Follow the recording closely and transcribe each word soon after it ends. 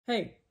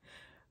Hey,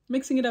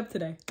 mixing it up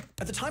today.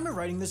 At the time of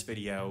writing this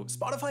video,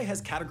 Spotify has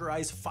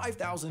categorized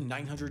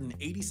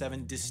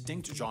 5,987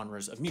 distinct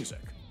genres of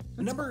music.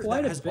 A number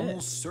that has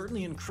almost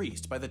certainly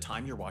increased by the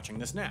time you're watching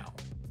this now.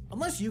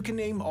 Unless you can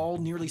name all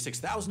nearly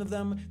 6,000 of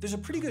them, there's a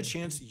pretty good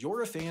chance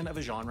you're a fan of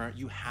a genre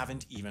you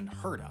haven't even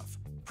heard of.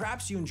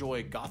 Perhaps you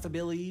enjoy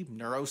gothabilly,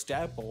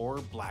 neurostep, or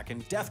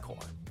blackened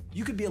deathcore.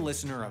 You could be a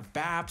listener of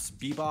baps,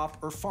 bebop,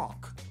 or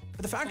funk.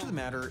 But the fact of the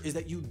matter is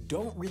that you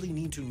don't really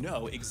need to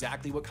know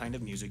exactly what kind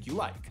of music you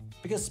like,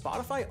 because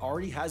Spotify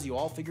already has you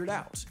all figured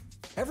out.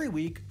 Every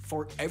week,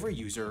 for every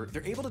user,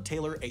 they're able to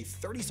tailor a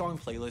 30-song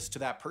playlist to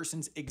that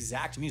person's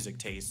exact music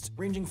tastes,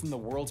 ranging from the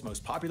world's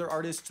most popular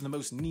artists to the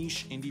most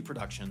niche indie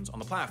productions on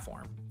the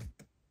platform.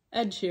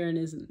 Ed Sheeran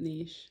isn't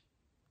niche.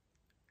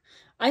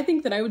 I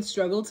think that I would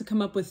struggle to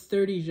come up with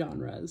 30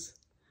 genres.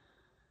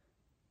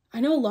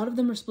 I know a lot of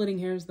them are splitting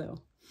hairs though,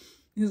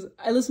 because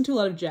I listen to a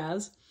lot of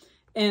jazz,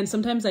 and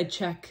sometimes I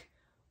check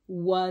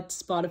what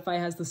Spotify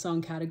has the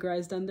song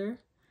categorized under,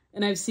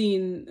 and I've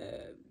seen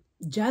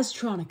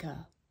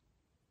jazztronica,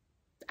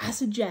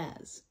 acid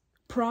jazz,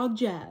 prog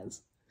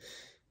jazz.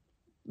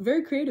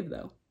 Very creative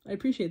though. I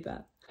appreciate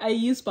that. I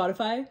use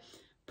Spotify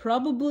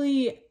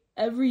probably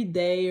every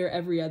day or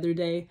every other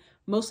day,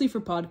 mostly for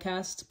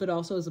podcasts, but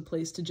also as a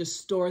place to just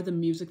store the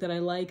music that I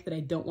like that I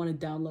don't want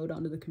to download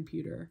onto the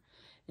computer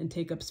and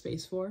take up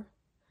space for.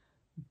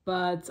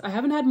 But I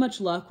haven't had much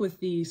luck with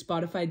the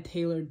Spotify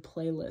tailored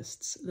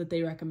playlists that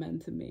they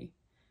recommend to me.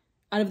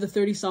 Out of the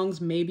 30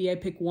 songs, maybe I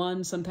pick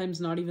one,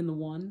 sometimes not even the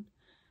one.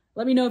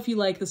 Let me know if you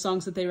like the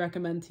songs that they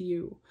recommend to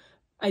you.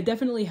 I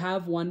definitely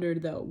have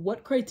wondered, though,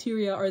 what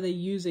criteria are they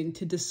using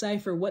to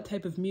decipher what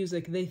type of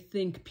music they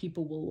think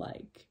people will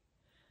like?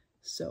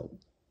 So,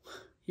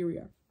 here we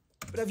are.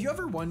 But have you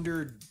ever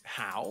wondered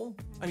how?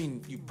 I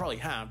mean, you probably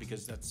have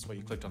because that's why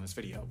you clicked on this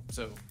video.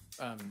 So,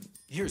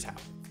 here's how.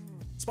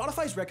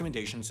 Spotify's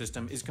recommendation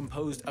system is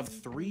composed of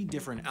 3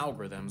 different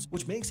algorithms,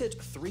 which makes it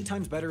 3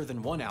 times better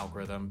than one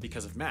algorithm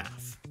because of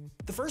math.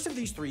 The first of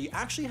these 3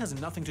 actually has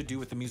nothing to do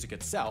with the music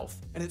itself,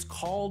 and it's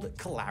called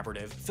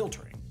collaborative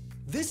filtering.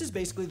 This is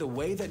basically the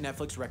way that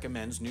Netflix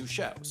recommends new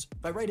shows,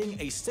 by writing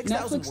a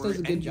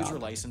 6,000-word end-user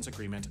license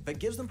agreement that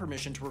gives them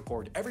permission to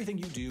record everything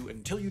you do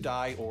until you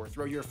die or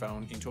throw your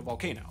phone into a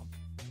volcano.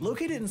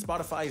 Located in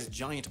Spotify's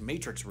giant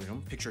matrix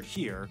room, pictured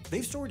here,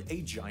 they've stored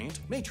a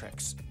giant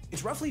matrix.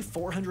 It's roughly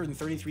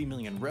 433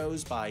 million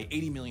rows by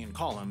 80 million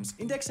columns,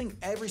 indexing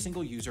every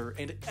single user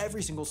and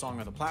every single song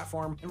on the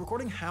platform, and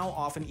recording how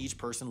often each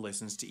person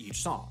listens to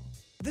each song.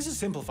 This is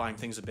simplifying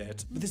things a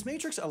bit, but this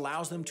matrix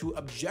allows them to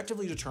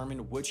objectively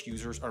determine which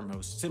users are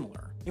most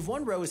similar. If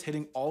one row is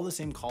hitting all the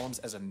same columns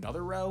as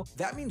another row,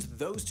 that means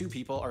those 2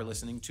 people are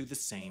listening to the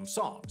same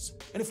songs.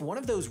 And if one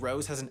of those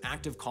rows has an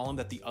active column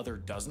that the other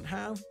doesn't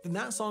have, then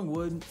that song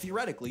would,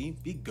 theoretically,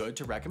 be good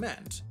to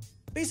recommend.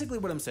 Basically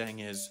what I'm saying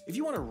is, if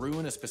you want to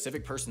ruin a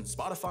specific person's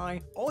Spotify,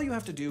 all you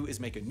have to do is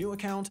make a new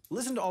account,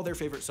 listen to all their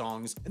favorite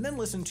songs, and then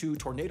listen to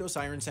Tornado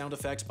Siren sound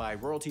effects by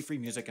royalty-free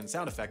music and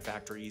sound effect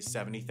factories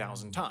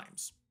 70,000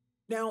 times.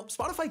 Now,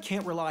 Spotify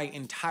can't rely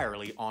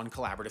entirely on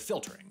collaborative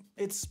filtering.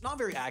 It's not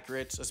very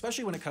accurate,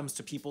 especially when it comes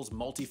to people's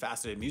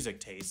multifaceted music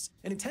tastes,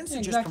 and it tends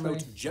to just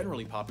promote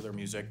generally popular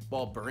music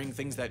while burying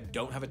things that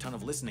don't have a ton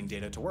of listening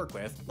data to work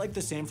with, like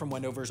the Sam from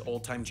Wendover's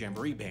Old Time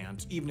Jamboree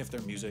Band, even if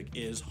their music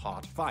is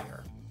hot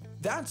fire.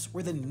 That's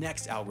where the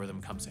next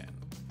algorithm comes in.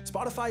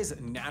 Spotify's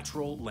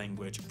natural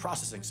language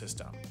processing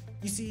system.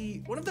 You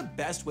see, one of the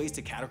best ways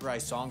to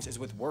categorize songs is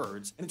with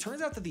words, and it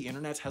turns out that the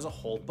internet has a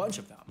whole bunch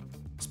of them.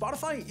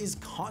 Spotify is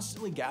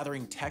constantly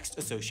gathering text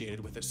associated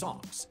with its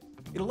songs.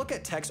 It'll look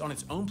at text on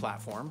its own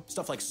platform,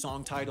 stuff like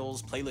song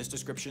titles, playlist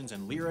descriptions,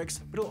 and lyrics,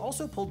 but it'll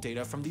also pull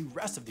data from the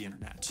rest of the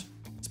internet.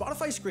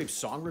 Spotify scrapes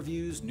song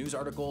reviews, news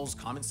articles,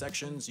 comment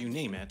sections, you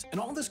name it, and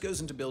all this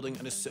goes into building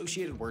an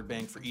associated word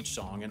bank for each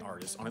song and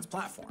artist on its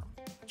platform.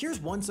 Here's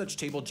one such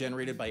table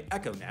generated by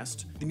Echo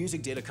Nest, the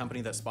music data company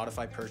that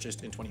Spotify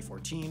purchased in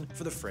 2014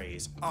 for the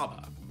phrase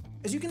ABBA.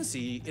 As you can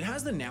see, it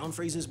has the noun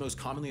phrases most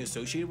commonly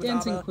associated with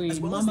ABBA,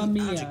 as well as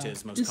the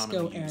adjectives most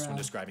commonly used when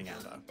describing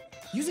ABBA.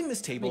 Using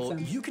this table,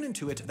 you can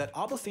intuit that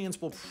ABBA fans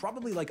will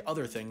probably like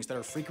other things that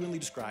are frequently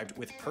described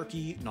with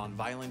perky,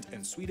 non-violent,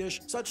 and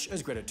Swedish, such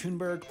as Greta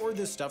Thunberg or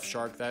this stuffed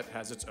shark that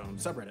has its own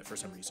subreddit for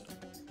some reason.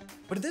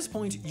 But at this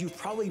point, you've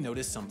probably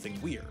noticed something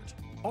weird.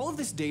 All of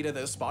this data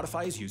that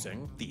Spotify is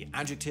using, the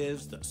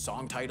adjectives, the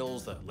song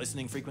titles, the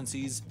listening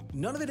frequencies,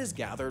 none of it is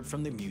gathered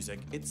from the music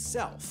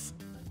itself.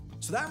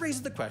 So that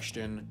raises the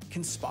question,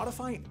 can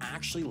Spotify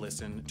actually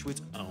listen to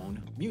its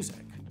own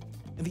music?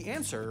 And the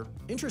answer,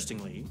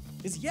 interestingly,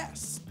 is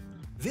yes.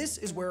 This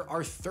is where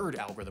our third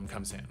algorithm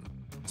comes in,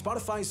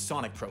 Spotify's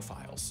sonic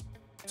profiles.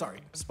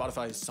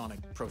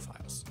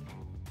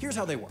 Here's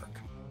how they work.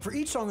 For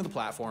each song on the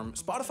platform,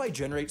 Spotify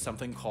generates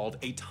something called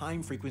a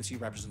time frequency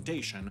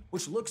representation,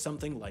 which looks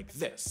something like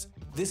this.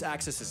 This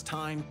axis is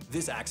time,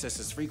 this axis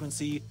is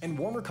frequency, and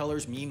warmer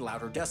colors mean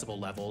louder decibel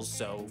levels,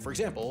 so, for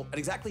example, at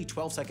exactly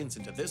 12 seconds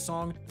into this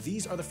song,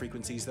 these are the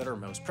frequencies that are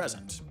most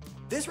present.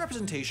 This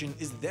representation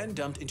is then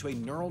dumped into a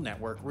neural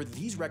network where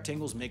these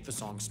rectangles make the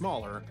song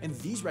smaller, and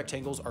these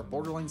rectangles are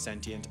borderline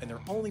sentient, and their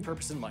only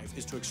purpose in life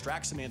is to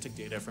extract semantic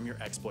data from your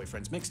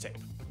ex-boyfriend's mixtape.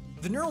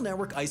 The neural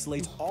network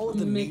isolates all of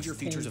the major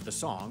features of the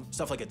song,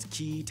 stuff like its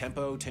key,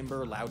 tempo,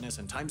 timbre, loudness,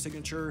 and time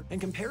signature, and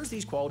compares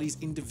these qualities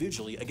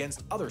individually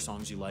against other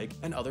songs you like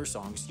and other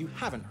songs you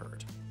haven't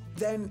heard.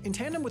 Then, in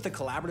tandem with the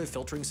collaborative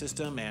filtering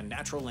system and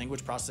natural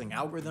language processing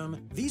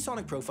algorithm, these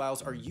sonic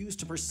profiles are used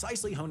to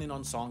precisely hone in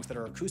on songs that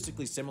are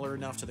acoustically similar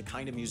enough to the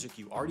kind of music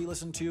you already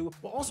listen to,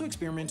 while also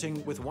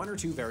experimenting with one or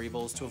two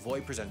variables to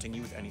avoid presenting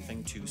you with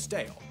anything too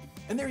stale.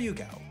 And there you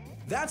go.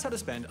 That's how to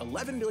spend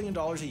 $11 billion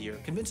a year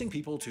convincing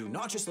people to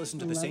not just listen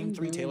to the same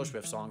 3 Taylor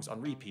Swift songs on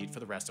repeat for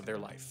the rest of their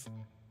life.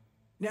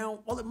 Now,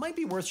 while it might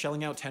be worth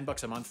shelling out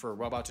 $10 a month for a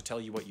robot to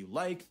tell you what you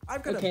like,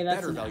 I've got a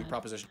better value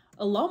proposition.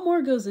 A lot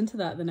more goes into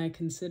that than I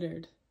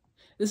considered.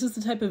 This is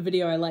the type of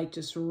video I like,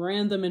 just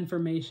random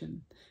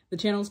information. The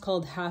channel's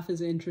called Half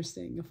as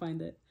Interesting. You'll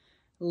find it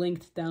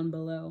linked down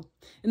below.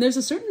 And there's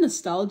a certain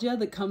nostalgia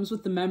that comes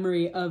with the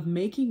memory of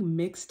making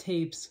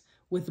mixtapes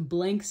with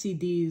blank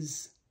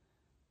CDs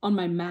on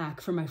my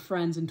Mac for my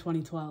friends in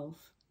 2012.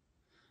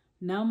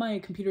 Now my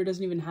computer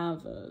doesn't even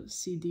have a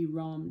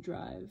CD-ROM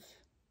drive.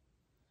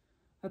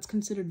 That's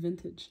considered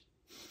vintage.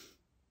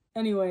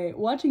 Anyway,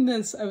 watching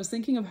this, I was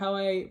thinking of how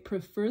I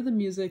prefer the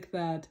music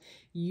that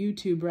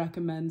YouTube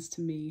recommends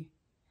to me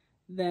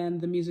than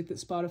the music that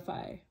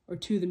Spotify, or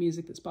to the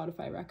music that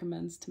Spotify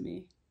recommends to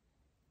me.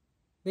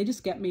 They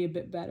just get me a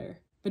bit better.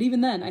 But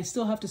even then, I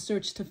still have to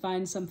search to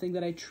find something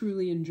that I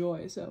truly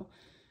enjoy, so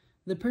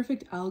the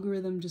perfect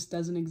algorithm just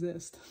doesn't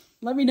exist.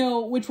 Let me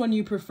know which one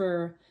you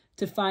prefer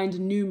to find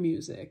new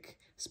music,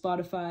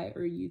 Spotify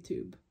or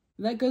YouTube.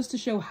 That goes to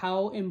show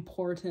how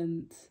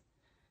important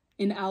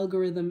an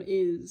algorithm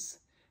is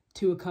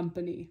to a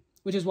company,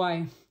 which is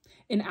why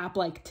an app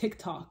like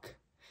TikTok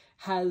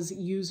has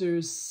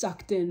users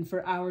sucked in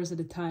for hours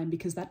at a time,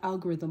 because that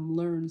algorithm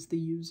learns the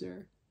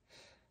user.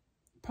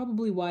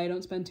 Probably why I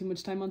don't spend too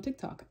much time on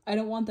TikTok. I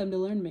don't want them to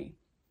learn me.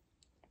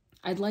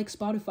 I'd like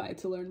Spotify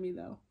to learn me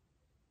though.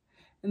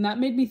 And that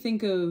made me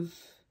think of,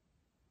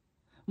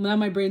 now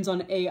my brain's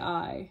on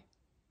AI,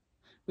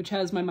 which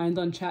has my mind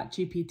on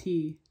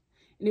ChatGPT.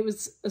 And it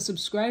was a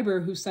subscriber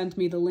who sent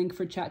me the link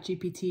for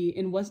ChatGPT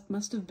in what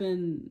must have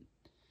been,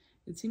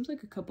 it seems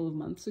like a couple of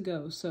months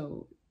ago,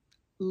 so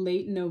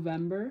late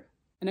November.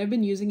 And I've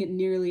been using it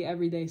nearly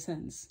every day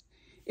since.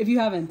 If you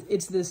haven't,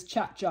 it's this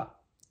chatbot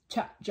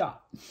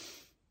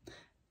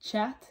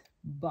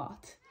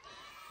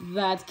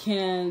that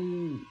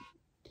can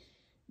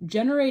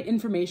generate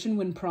information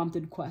when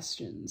prompted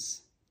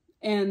questions,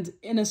 and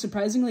in a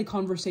surprisingly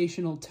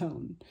conversational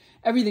tone.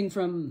 Everything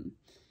from,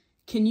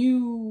 can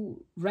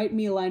you write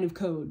me a line of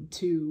code,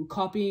 to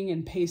copying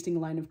and pasting a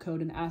line of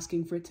code and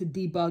asking for it to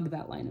debug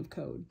that line of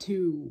code,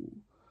 to,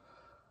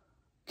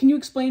 can you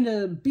explain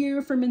a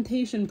beer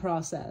fermentation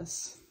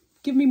process?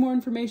 Give me more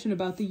information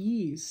about the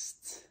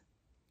yeast.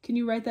 Can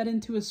you write that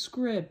into a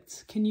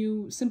script? Can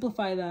you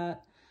simplify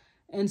that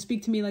and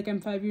speak to me like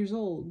I'm 5 years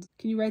old?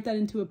 Can you write that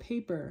into a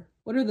paper?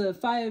 What are the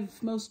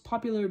 5 most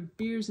popular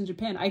beers in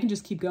Japan? I can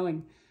just keep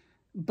going.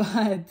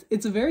 But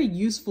it's a very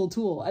useful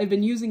tool. I've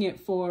been using it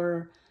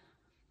for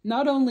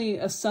not only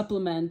a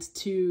supplement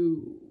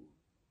to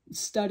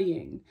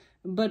studying,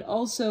 but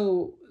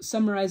also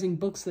summarizing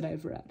books that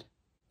I've read.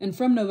 And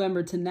from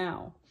November to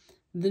now,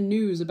 the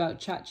news about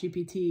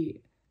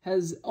ChatGPT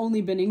has only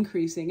been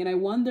increasing. And I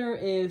wonder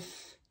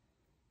if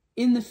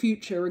in the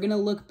future, we're going to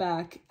look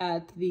back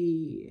at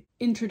the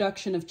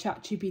introduction of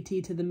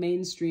ChatGPT to the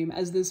mainstream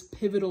as this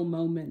pivotal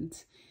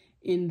moment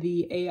in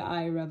the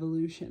AI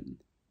revolution.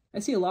 I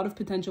see a lot of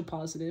potential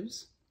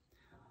positives,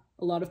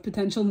 a lot of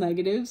potential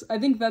negatives. I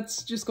think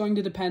that's just going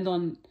to depend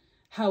on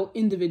how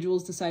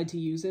individuals decide to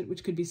use it,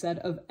 which could be said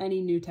of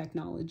any new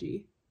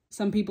technology.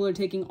 Some people are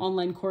taking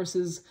online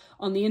courses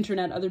on the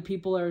internet, other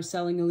people are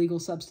selling illegal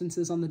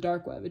substances on the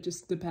dark web. It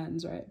just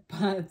depends, right?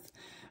 But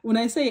when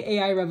I say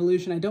AI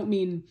revolution, I don't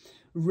mean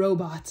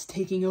robots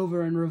taking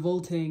over and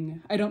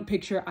revolting. I don't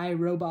picture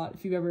iRobot,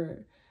 if you've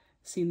ever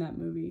seen that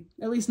movie.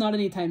 At least not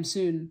anytime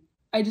soon.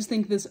 I just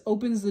think this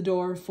opens the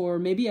door for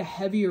maybe a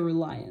heavier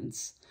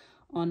reliance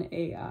on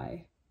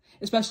AI,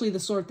 especially the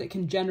sort that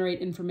can generate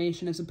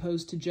information as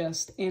opposed to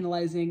just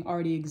analyzing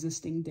already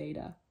existing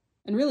data.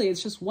 And really,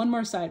 it's just one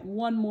more site,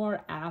 one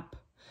more app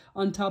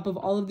on top of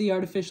all of the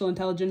artificial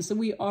intelligence that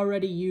we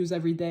already use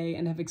every day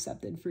and have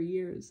accepted for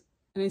years.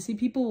 And I see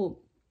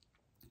people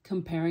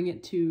comparing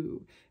it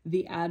to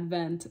the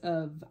advent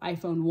of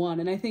iPhone 1,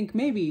 and I think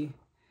maybe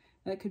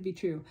that could be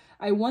true.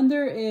 I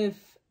wonder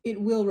if it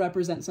will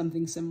represent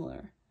something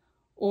similar,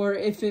 or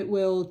if it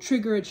will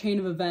trigger a chain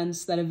of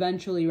events that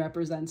eventually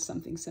represents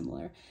something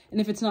similar.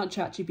 And if it's not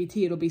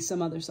ChatGPT, it'll be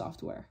some other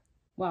software.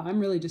 Wow, I'm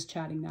really just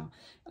chatting now.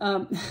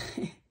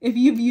 If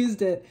you've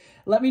used it,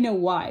 let me know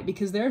why,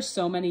 because there are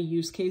so many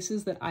use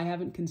cases that I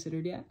haven't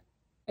considered yet.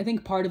 I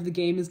think part of the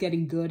game is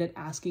getting good at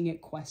asking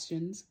it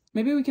questions.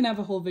 Maybe we can have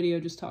a whole video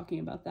just talking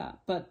about that.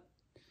 But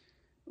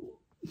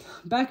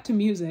back to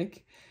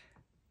music.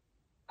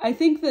 I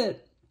think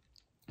that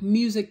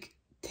music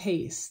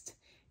taste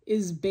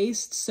is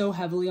based so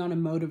heavily on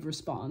emotive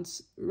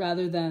response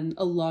rather than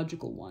a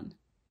logical one.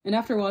 And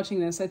after watching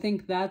this, I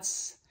think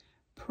that's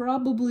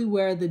probably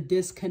where the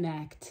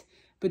disconnect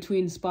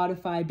between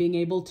Spotify being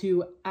able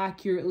to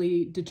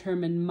accurately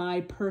determine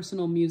my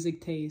personal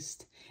music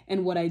taste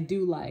and what I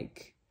do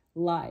like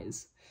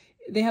lies.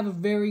 They have a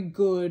very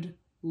good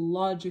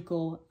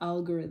logical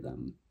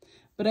algorithm,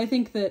 but I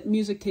think that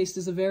music taste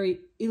is a very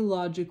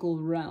illogical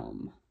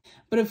realm.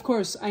 But of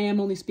course, I am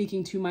only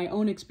speaking to my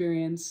own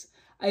experience.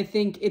 I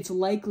think it's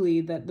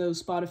likely that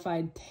those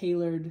Spotify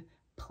tailored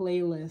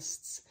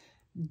playlists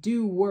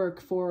do work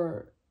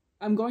for,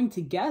 I'm going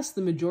to guess,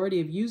 the majority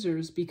of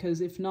users,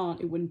 because if not,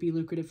 it wouldn't be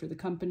lucrative for the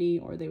company,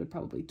 or they would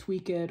probably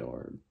tweak it,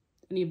 or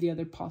any of the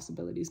other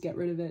possibilities, get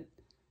rid of it.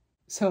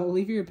 So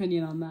leave your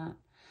opinion on that.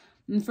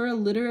 And for a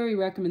literary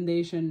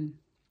recommendation,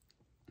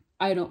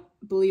 I don't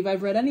believe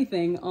I've read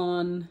anything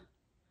on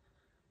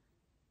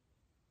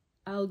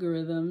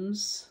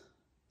algorithms,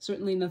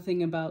 certainly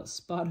nothing about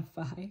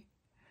Spotify.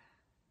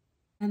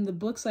 And the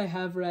books I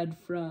have read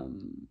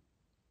from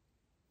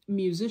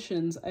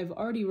musicians I've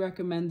already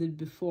recommended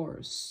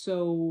before,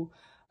 so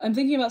I'm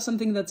thinking about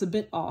something that's a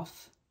bit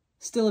off.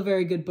 Still a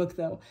very good book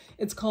though.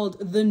 It's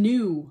called The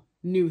New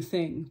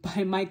Thing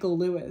by Michael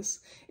Lewis.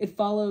 It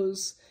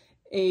follows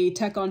a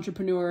tech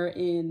entrepreneur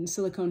in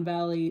Silicon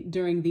Valley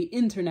during the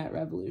internet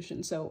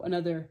revolution, so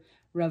another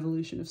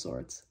revolution of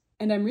sorts.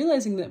 And I'm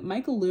realizing that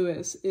Michael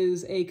Lewis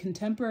is a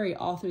contemporary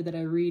author that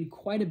I read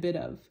quite a bit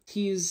of.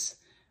 He's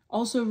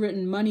also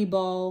written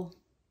Moneyball,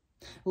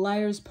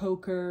 Liar's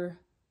Poker,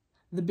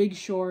 The Big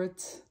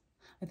Short.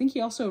 I think he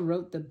also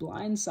wrote The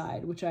Blind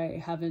Side, which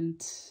I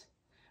haven't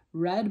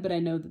read, but I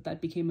know that that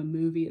became a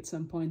movie at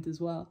some point as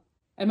well.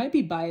 I might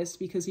be biased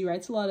because he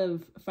writes a lot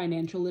of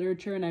financial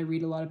literature and I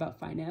read a lot about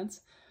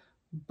finance,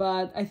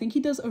 but I think he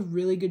does a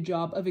really good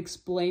job of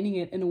explaining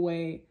it in a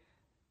way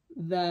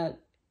that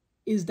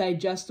is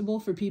digestible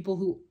for people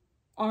who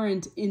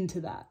aren't into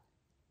that.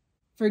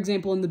 For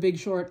example, in The Big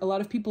Short, a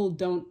lot of people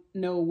don't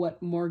know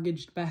what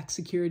mortgage-backed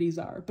securities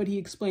are, but he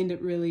explained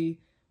it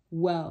really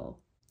well.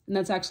 And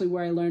that's actually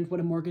where I learned what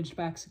a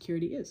mortgage-backed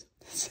security is.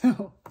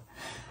 So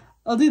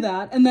I'll do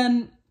that. And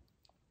then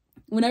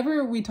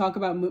whenever we talk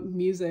about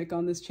music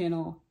on this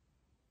channel,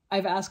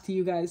 I've asked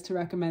you guys to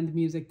recommend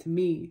music to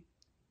me.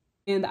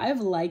 And I've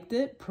liked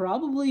it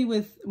probably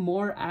with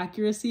more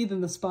accuracy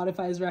than the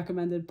Spotify's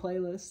recommended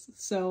playlists.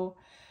 So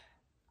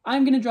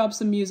I'm going to drop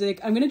some music.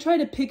 I'm going to try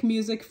to pick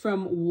music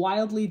from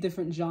wildly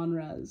different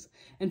genres.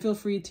 And feel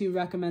free to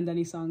recommend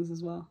any songs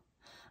as well.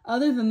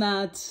 Other than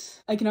that,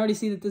 I can already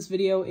see that this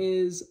video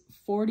is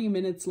 40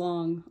 minutes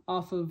long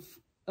off of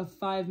a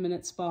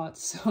 5-minute spot.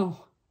 So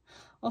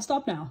I'll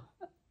stop now.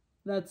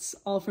 That's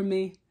all from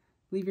me.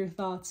 Leave your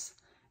thoughts,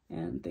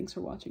 and thanks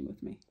for watching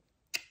with me.